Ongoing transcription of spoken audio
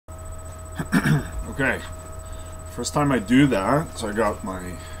Okay, first time I do that, so I got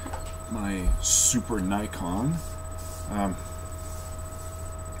my super Nikon.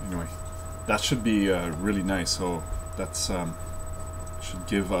 Anyway, that should be really nice. So that's should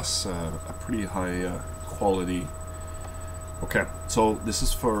give us a pretty high quality. Okay, so this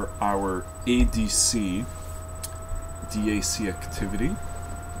is for our ADC DAC activity.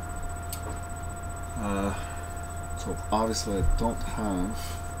 So obviously I don't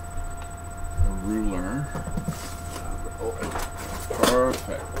have a ruler. Oh,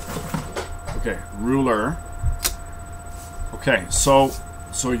 perfect. Okay, ruler. Okay, so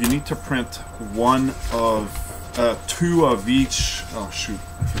you need to print two of each. Oh shoot,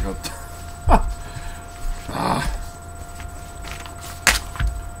 I forgot.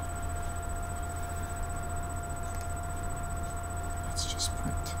 Let's just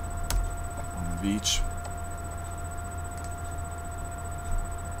print one of each.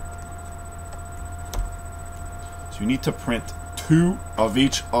 So you need to print two of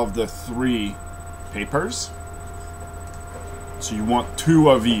each of the three papers. So you want two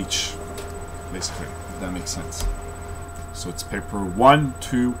of each, basically, if that makes sense. So it's paper 1,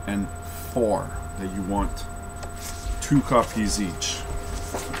 2, and 4 that you want 2 copies each.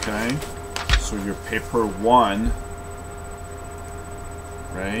 Okay? So your paper 1,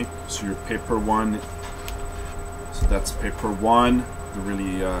 right? So your paper 1, so that's paper 1, the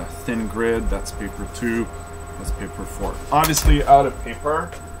really thin grid, that's paper 2, that's paper 4. Obviously, out of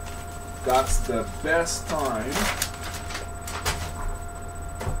paper, that's the best time.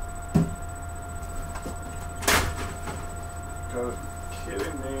 God,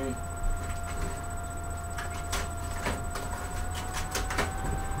 kidding me.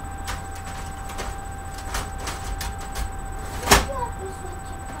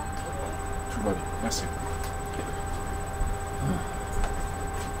 Tout va bien, merci.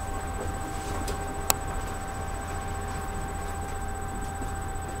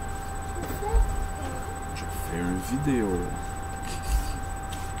 Je fais une vidéo.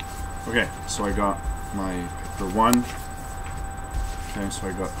 Okay, so I got my paper 1. Okay, so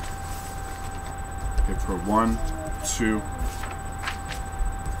I got paper 1, 2,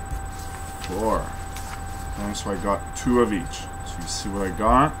 4. Okay, so I got 2 of each. So you see what I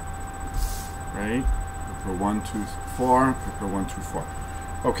got, right? Paper 1, 2, 4, paper 1, 2, 4.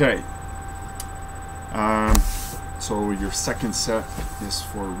 Okay. So your second set is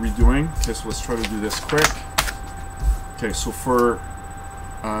for redoing. Okay, so let's try to do this quick. Okay, so for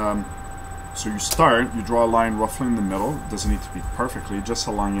so you start, you draw a line roughly in the middle. It doesn't need to be perfectly, just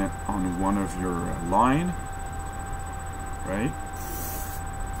align it on one of your line, right?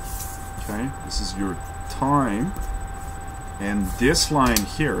 Okay, this is your time. And this line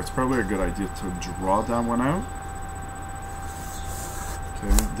here, it's probably a good idea to draw that one out.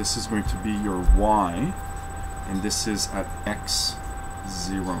 Okay, this is going to be your Y, and this is at X0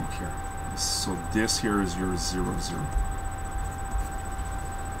 here. So this here is your 0, 0.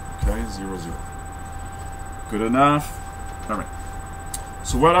 Okay, 0, 0. Good enough? Alright.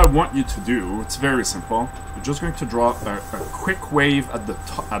 So what I want you to do, it's very simple. You're just going to draw a quick wave at the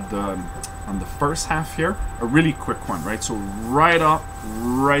on the first half here. A really quick one, right? So right up,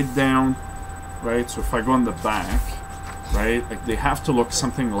 right down, right? So if I go on the back, right? Like they have to look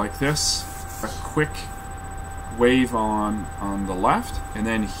something like this. A quick wave on the left, and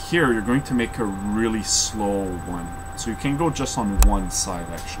then here you're going to make a really slow one. So you can go just on one side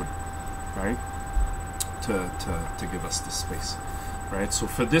actually, right? To give us the space, right? So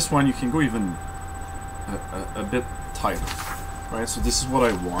for this one you can go even a bit tighter, right? So this is what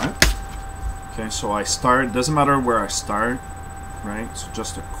I want. Okay, so I start, doesn't matter where I start, right? So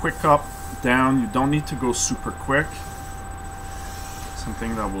just a quick up, down. You don't need to go super quick.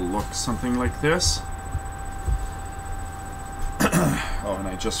 Something that will look something like this. Oh, and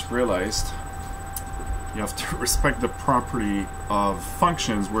I just realized you have to respect the property of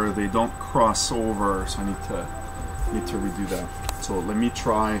functions where they don't cross over, so I need to redo that. So let me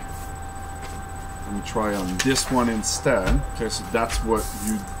try on this one instead. Okay, so that's what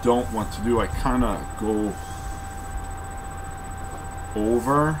you don't want to do. I kind of go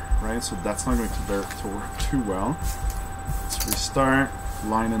over, right? So that's not going to work too well. Let's restart.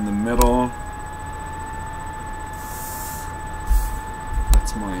 Line in the middle.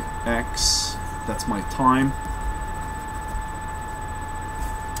 That's my X. That's my time.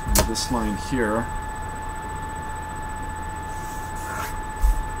 And this line here.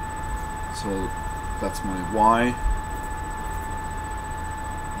 So that's my Y.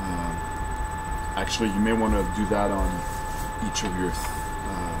 Actually, you may want to do that on each of your.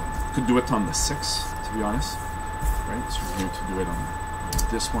 You could do it on the 6, to be honest. Right? So you're going to do it on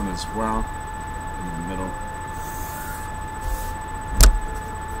this one as well, in the middle.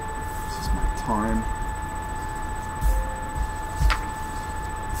 This is my time.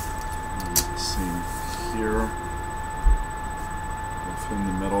 Same here. Roughly in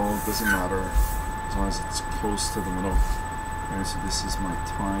the middle, doesn't matter as long as it's close to the middle. Okay, so this is my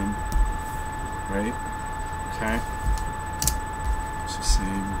time, right? Okay. So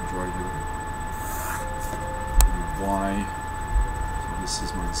same, draw your Y. So this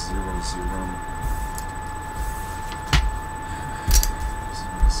is my 0, 0. This is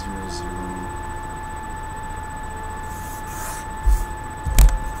my 0, 0.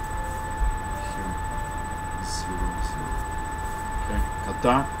 Here, 0, 0. Okay, got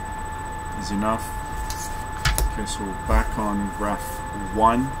that? Easy enough. Okay, so back on graph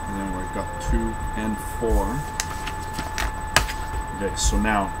 1, and then we've got 2 and 4. Okay, so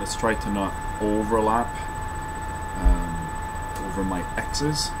now let's try to not overlap over my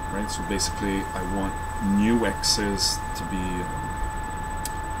x's, right? So basically I want new x's to be,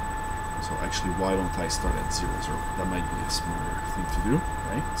 so actually why don't I start at 0, 0? That might be a smarter thing to do,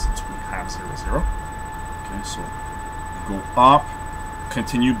 right? Since we have 0, 0. Okay, so you go up,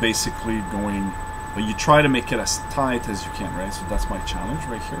 continue basically going, but you try to make it as tight as you can, right? So that's my challenge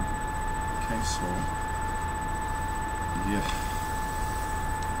right here. Okay, so yeah.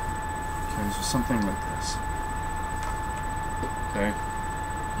 Okay, so something like this. Okay,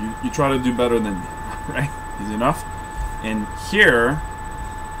 you try to do better than me, right? Easy enough. And here,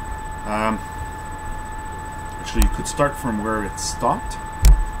 actually, you could start from where it stopped,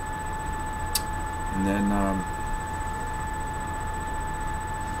 and then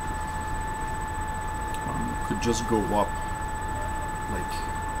you could just go up, like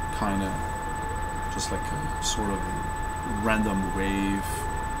kind of, just like a sort of a random wave.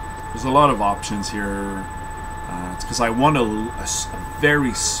 There's a lot of options here. It's because I want a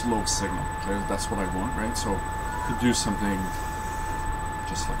very slow signal. Okay? That's what I want, right? So you could do something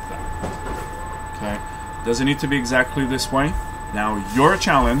just like that. Okay? Doesn't need to be exactly this way. Now your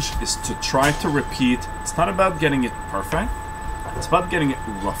challenge is to try to repeat. It's not about getting it perfect. It's about getting it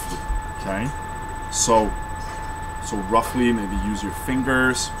roughly. Okay? So roughly, maybe use your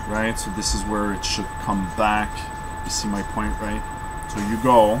fingers, right? So this is where it should come back. You see my point, right? So you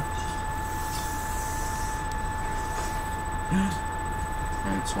go.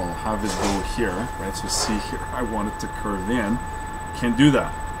 Right, so I'll have it go here, right? So see here, I want it to curve in. Can't do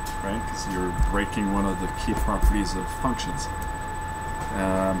that, right? Because you're breaking one of the key properties of functions.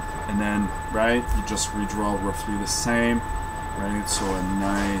 And then, right, you just redraw roughly the same, right? So a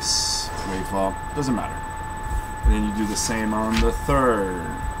nice wave up, doesn't matter. And then you do the same on the third,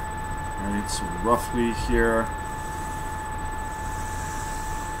 right? So roughly here,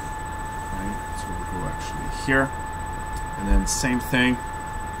 right? So we'll go actually here. And then same thing,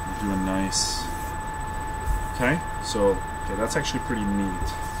 you do a nice, okay, so okay, that's actually pretty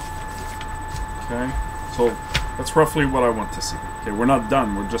neat. Okay, so that's roughly what I want to see. Okay, we're not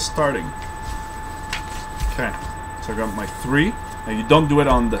done, we're just starting. Okay, so I got my 3. Now you don't do it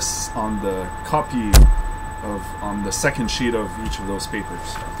on this on the second sheet of each of those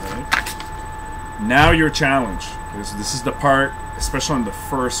papers. Right? Now your challenge. Okay, so this is the part, especially on the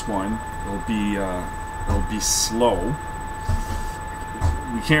first one, it'll be slow.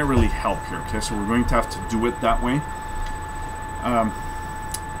 We can't really help here, okay? So we're going to have to do it that way.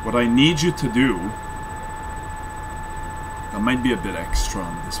 What I need you to do, that might be a bit extra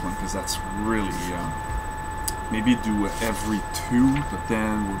on this one, because that's really, maybe do every 2, but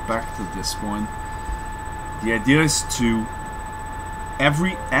then we're back to this one. The idea is to,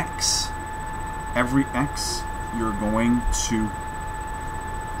 every X, you're going to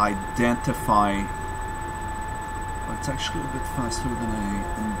identify. It's actually a bit faster than I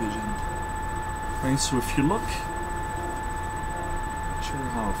envisioned. Right, so if you look, not sure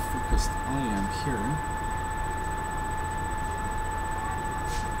how focused I am here.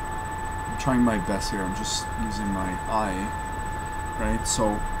 I'm trying my best here. I'm just using my eye. Right,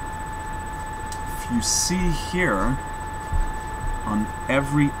 so if you see here, on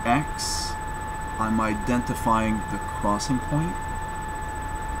every X, I'm identifying the crossing point.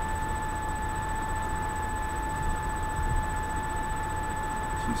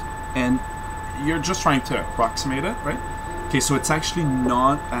 And you're just trying to approximate it, right? Okay, so it's actually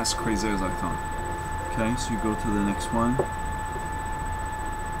not as crazy as I thought. Okay, so you go to the next one. So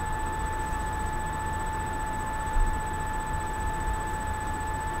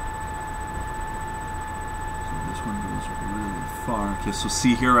this one goes really far. Okay, so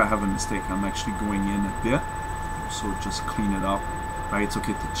see here I have a mistake. I'm actually going in a bit. So just clean it up. Right, it's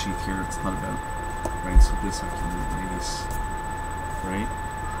okay to cheat here. It's not about, right? So this I can erase, right?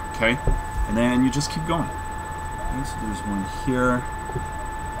 Okay, and then you just keep going. Okay, so there's one here,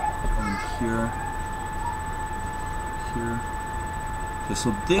 one here, here. Okay,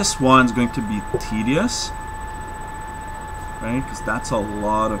 so this one's going to be tedious, right? Because that's a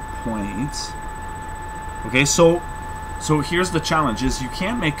lot of points. Okay, so here's the challenge: is you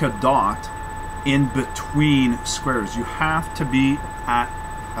can't make a dot in between squares. You have to be at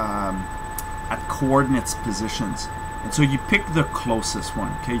coordinates positions, and so you pick the closest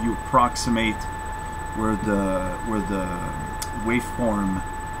one. Okay, you approximate where the waveform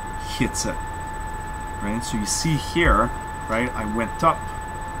hits it, right? So you see here, right? I went up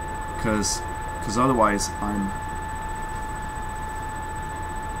because otherwise I'm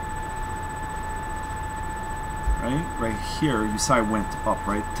right here. You see I went up,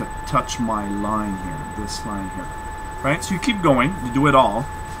 right, to touch my line here, this line here, right? So you keep going, you do it all.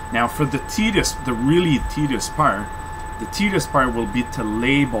 Now for the really tedious part, the tedious part will be to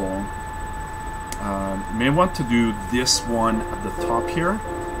label. You may want to do this one at the top here.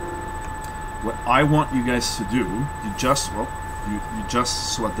 What I want you guys to do, you just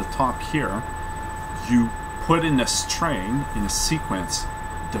so at the top here, you put in a string, in a sequence,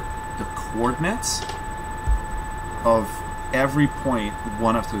 the coordinates of every point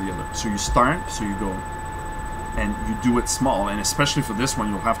one after the other. So you start, so you go, and you do it small, and especially for this one,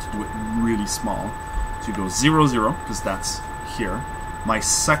 you'll have to do it really small. So you go 0, 0, because that's here. My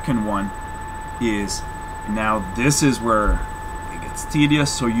second one is, now this is where it gets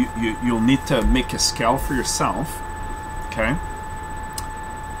tedious, so you'll need to make a scale for yourself, okay?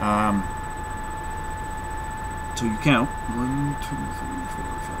 So you count 1, 2, 3, 4,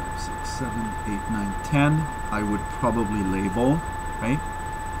 5, 6, 7, 8, 9, 10. I would probably label, right?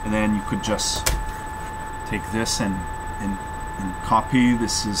 And then you could just take this and copy.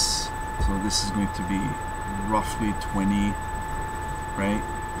 This is going to be roughly 20, right?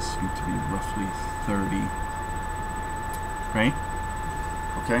 This is going to be roughly 30, right?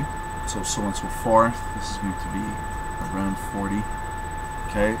 Okay, so on and so forth. This is going to be around 40.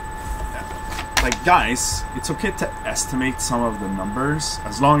 Okay, like guys, it's okay to estimate some of the numbers,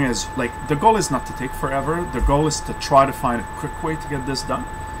 as long as, like, the goal is not to take forever. The goal is to try to find a quick way to get this done,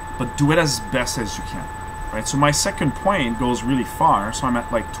 but do it as best as you can, right? So my second point goes really far, so I'm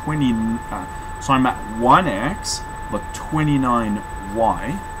at like 20, so I'm at 1x, but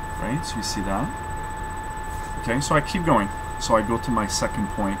 29y, right? So you see that? Okay, so I keep going. So I go to my second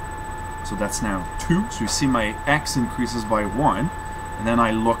point, so that's now 2. So you see my x increases by 1, and then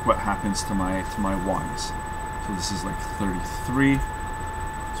I look what happens to my y's. So this is like 33.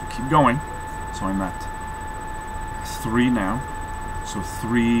 So keep going. So I'm at 3 now. So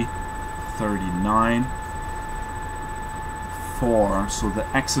 3, 39, 4. So the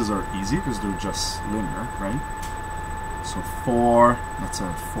x's are easy because they're just linear, right? So 4, that's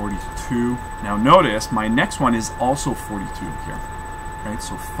a 42. Now notice my next one is also 42 here, right?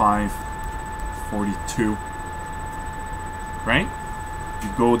 So 5, 42, right? You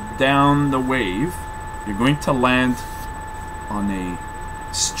go down the wave, you're going to land on a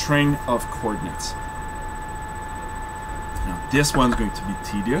string of coordinates. Now this one's going to be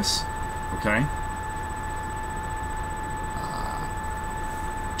tedious, okay?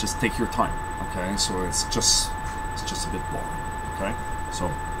 Just take your time, okay? So it's just a bit boring, okay?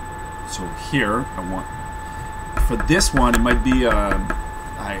 So here I want, for this one it might be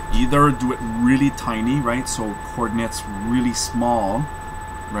I either do it really tiny, right? So coordinates really small,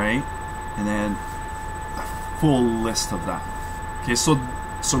 right? And then a full list of that. Okay, so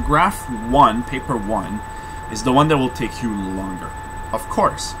graph 1, paper 1, is the one that will take you longer, of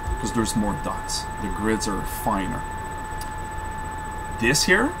course, because there's more dots. The grids are finer. This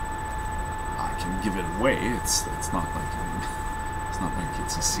here, I can give it away. It's not like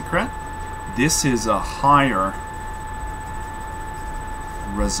it's a secret. This is a higher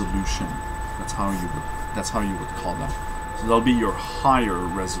resolution. That's how you would call that. So that'll be your higher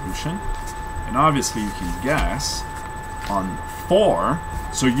resolution. And obviously you can guess on 4.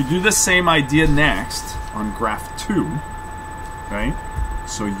 So you do the same idea next on graph 2, right?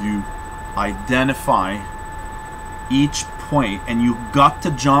 So you identify each point, and you got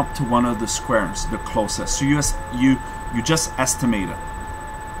to jump to one of the squares, the closest. So you just estimate it,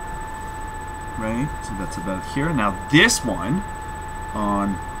 right? So that's about here. Now this one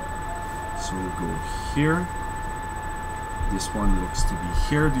on, so we'll go here. This one looks to be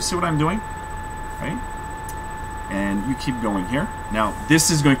here. Do you see what I'm doing? Right? And you keep going here. Now this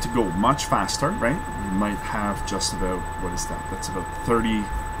is going to go much faster, right? You might have just about, what is that? That's about 30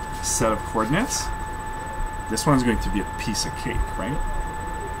 set of coordinates. This one's going to be a piece of cake, right?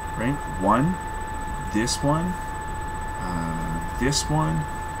 Right? 1, this one,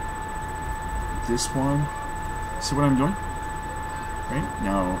 this one. See what I'm doing? Right?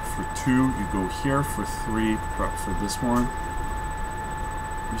 Now for 2, you go here. For 3, prep for this one.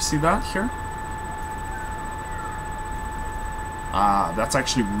 You see that here? Ah, that's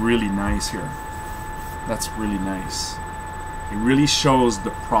actually really nice here. That's really nice. It really shows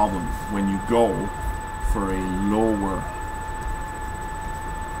the problem when you go for a lower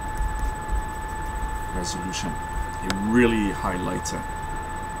resolution. It really highlights it.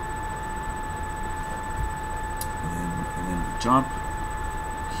 And then we jump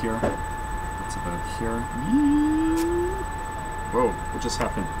here. It's about here. Whoa, what just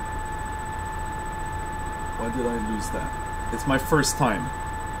happened? Why did I lose that? It's my first time.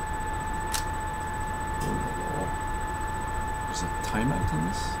 There's a timeout on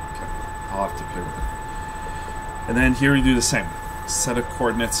this? Okay, I'll have to play with it. And then here you do the same. Set of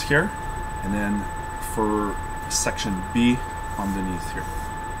coordinates here, and then for section B underneath here.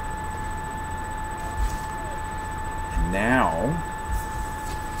 And now,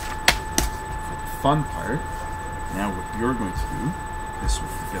 for the fun part, now what you're going to do, okay, so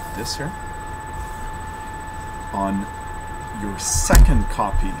forget this here, on your second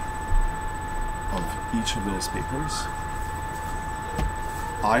copy of each of those papers,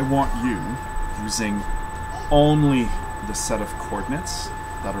 I want you, using only the set of coordinates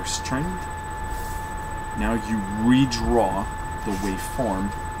that are stringed, now you redraw the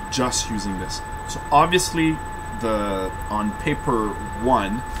waveform just using this. So obviously on paper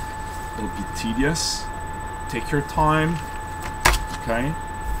 1 it'll be tedious. Take your time, okay?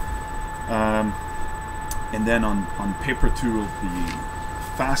 And then on paper 2 it'll be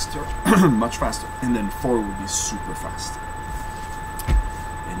faster, much faster, and then 4 will be super fast.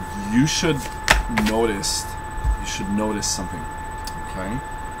 And you should notice something, okay?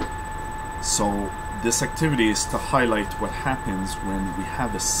 So this activity is to highlight what happens when we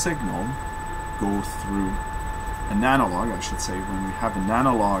have a signal go through an analog, I should say, when we have an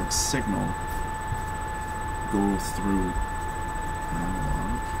analog signal go through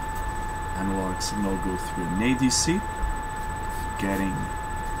analog signal go through an ADC, getting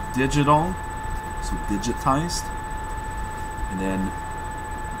digital, so digitized, and then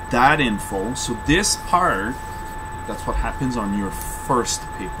that info. So this part, that's what happens on your first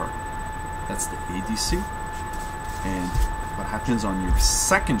paper. That's the ADC. And what happens on your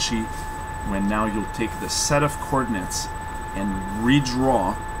second sheet, when now you'll take the set of coordinates and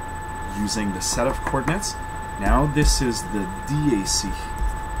redraw using the set of coordinates. Now this is the DAC.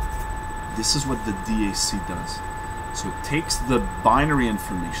 This is what the DAC does. So it takes the binary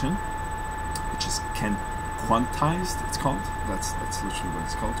information, which is quantized, it's called. That's literally what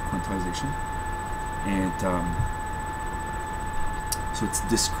it's called, quantization. And so it's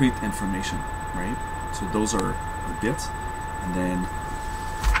discrete information, right? So those are bits. And then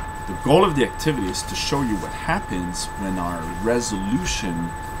the goal of the activity is to show you what happens when our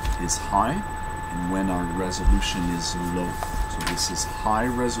resolution is high and when our resolution is low. So this is high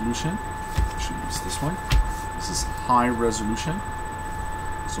resolution. I should use this one. This is high resolution.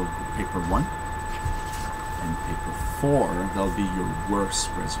 So paper 1 and paper 4, that'll be your worst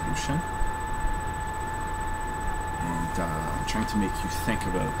resolution. And I'm trying to make you think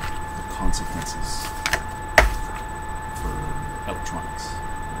about the consequences for electronics,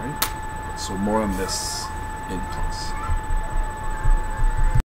 right? So more on this in class.